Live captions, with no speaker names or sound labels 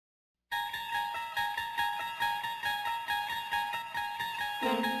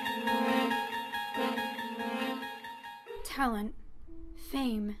Talent,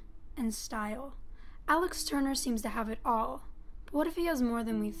 fame, and style. Alex Turner seems to have it all. But what if he has more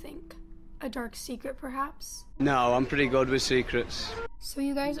than we think? A dark secret, perhaps? No, I'm pretty good with secrets. So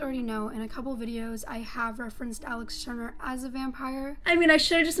you guys already know, in a couple videos, I have referenced Alex Turner as a vampire. I mean, I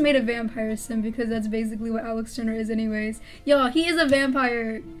should have just made a vampire sim because that's basically what Alex Turner is anyways. Yo, he is a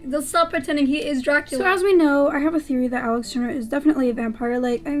vampire. They'll stop pretending he is Dracula. So as we know, I have a theory that Alex Turner is definitely a vampire.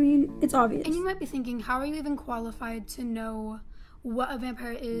 Like, I mean, it's obvious. And you might be thinking, how are you even qualified to know what a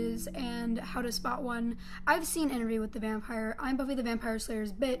vampire is and how to spot one? I've seen Interview with the Vampire, I'm Buffy the Vampire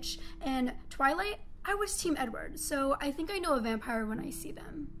Slayer's bitch, and Twilight, I was Team Edward, so I think I know a vampire when I see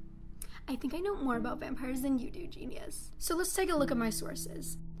them. I think I know more about vampires than you do, genius. So let's take a look at my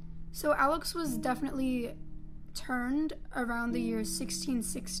sources. So Alex was definitely turned around the year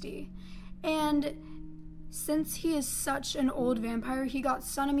 1660, and since he is such an old vampire, he got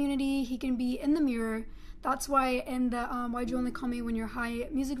sun immunity, he can be in the mirror. That's why in the Why'd You Only Call Me When You're High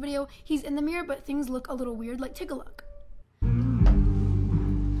music video, he's in the mirror, but things look a little weird. Like, take a look.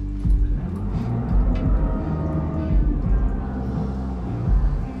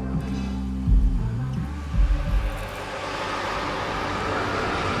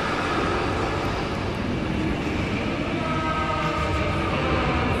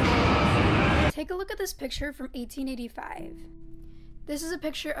 Take a look at this picture from 1885. This is a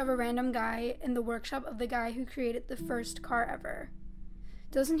picture of a random guy in the workshop of the guy who created the first car ever.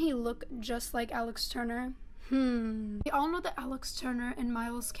 Doesn't he look just like Alex Turner? We all know that Alex Turner and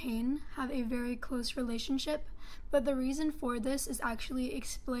Miles Kane have a very close relationship, but the reason for this is actually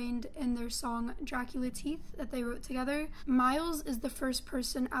explained in their song Dracula Teeth that they wrote together. Miles is the first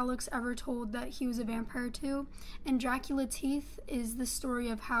person Alex ever told that he was a vampire to, and Dracula Teeth is the story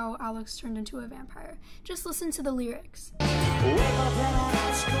of how Alex turned into a vampire. Just listen to the lyrics. Wake up in an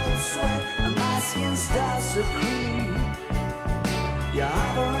ice cold sweat, and my skin starts to creep. You're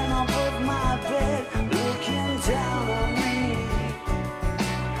hovering above my bed, looking down on me.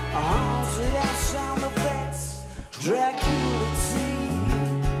 Haunted out sound effects, Dracula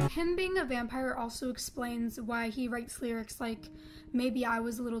Teeth. Him being a vampire also explains why he writes lyrics like, maybe I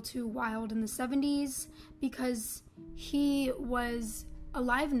was a little too wild in the 70s, because he was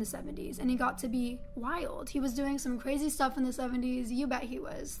alive in the 70s and he got to be wild. He was doing some crazy stuff in the 70s, you bet he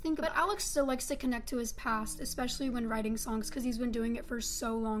was. Think about it. But Alex still likes to connect to his past, especially when writing songs, because he's been doing it for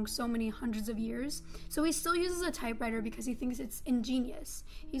so long, so many hundreds of years. So he still uses a typewriter because he thinks it's ingenious.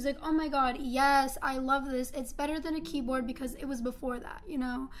 He's like, oh my god, yes, I love this. It's better than a keyboard because it was before that, you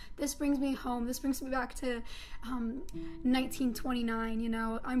know? This brings me home. This brings me back to 1929, you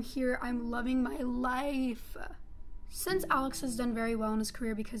know? I'm here, I'm loving my life. Since Alex has done very well in his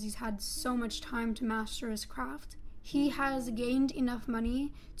career because he's had so much time to master his craft, he has gained enough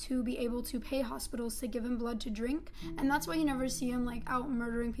money to be able to pay hospitals to give him blood to drink, and that's why you never see him like out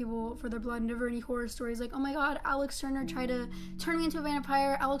murdering people for their blood. Never any horror stories like, oh my god, Alex Turner tried to turn me into a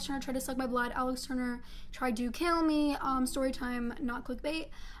vampire, Alex Turner tried to suck my blood, Alex Turner tried to kill me, story time, not clickbait.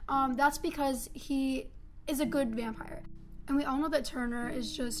 That's because he is a good vampire. And we all know that Turner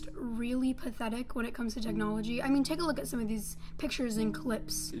is just really pathetic when it comes to technology. I mean, take a look at some of these pictures and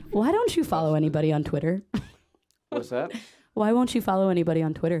clips. Why don't you follow anybody on Twitter? What's that? Why won't you follow anybody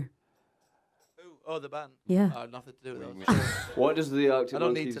on Twitter? Oh, the band? Yeah. Nothing to do with that. What does the Arctic I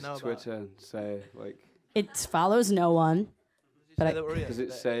don't need Monkeys to know Twitter say? Like, It follows no one. But does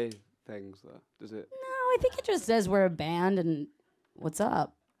it say things though? Does it? No, I think it just says we're a band and what's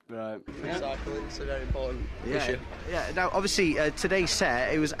up. Right. Recycling's a very important issue. Yeah, now obviously today's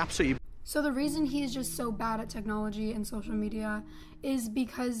set, it was absolutely... So the reason he is just so bad at technology and social media is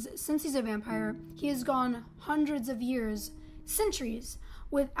because since he's a vampire, he has gone hundreds of years, centuries,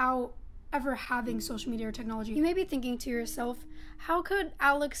 without ever having social media or technology. You may be thinking to yourself, how could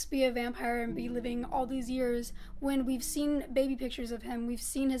Alex be a vampire and be living all these years when we've seen baby pictures of him, we've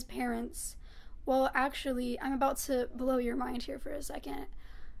seen his parents? Well, actually, I'm about to blow your mind here for a second.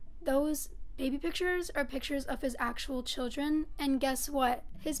 Those baby pictures are pictures of his actual children, and guess what?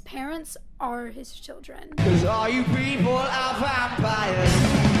 His parents are his children. 'Cause all you people are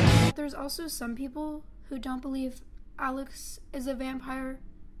vampires. There's also some people who don't believe Alex is a vampire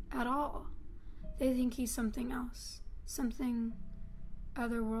at all. They think he's something else, something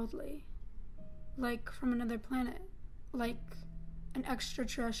otherworldly, like from another planet, like an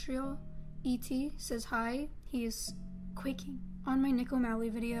extraterrestrial. E.T. says hi, he is quaking. On my Nick O'Malley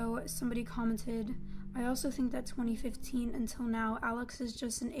video, somebody commented, I also think that 2015 until now, Alex is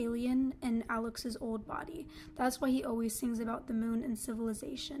just an alien in Alex's old body. That's why he always sings about the moon and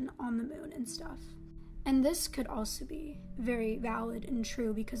civilization on the moon and stuff. And this could also be very valid and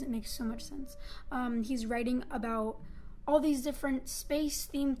true because it makes so much sense. He's writing about all these different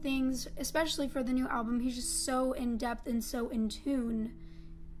space-themed things, especially for the new album. He's just so in-depth and so in tune,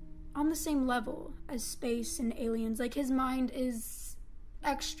 on the same level as space and aliens. Like, his mind is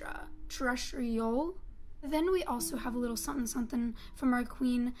extra terrestrial. Then we also have a little something something from our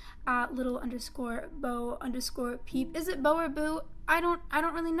queen at little_bo_peep. Is it Bo or Boo? I don't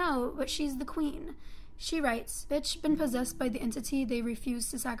really know, but she's the queen. She writes, "Bitch been possessed by the entity they refused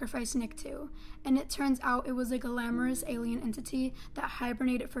to sacrifice Nick to. And it turns out it was a glamorous alien entity that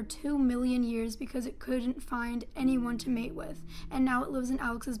hibernated for 2 million years because it couldn't find anyone to mate with. And now it lives in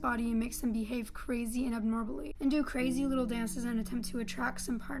Alex's body and makes him behave crazy and abnormally. And do crazy little dances in an attempt to attract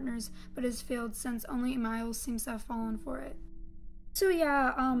some partners, but has failed since only Miles seems to have fallen for it." So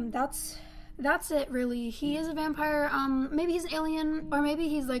yeah, that's it, really. He is a vampire. Maybe he's an alien, or maybe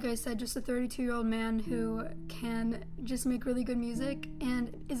he's, like I said, just a 32-year-old man who can just make really good music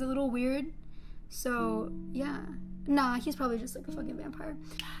and is a little weird. So, yeah. Nah, he's probably just like a fucking vampire.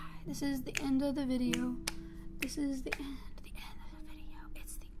 This is the end of the video. This is the end of the video.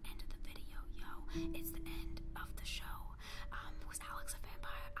 It's the end of the video, yo. It's the end of the show. Was Alex a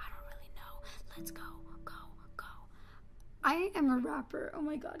vampire? I don't really know. Let's go. I am a rapper. Oh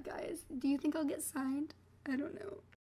my god, guys. Do you think I'll get signed? I don't know.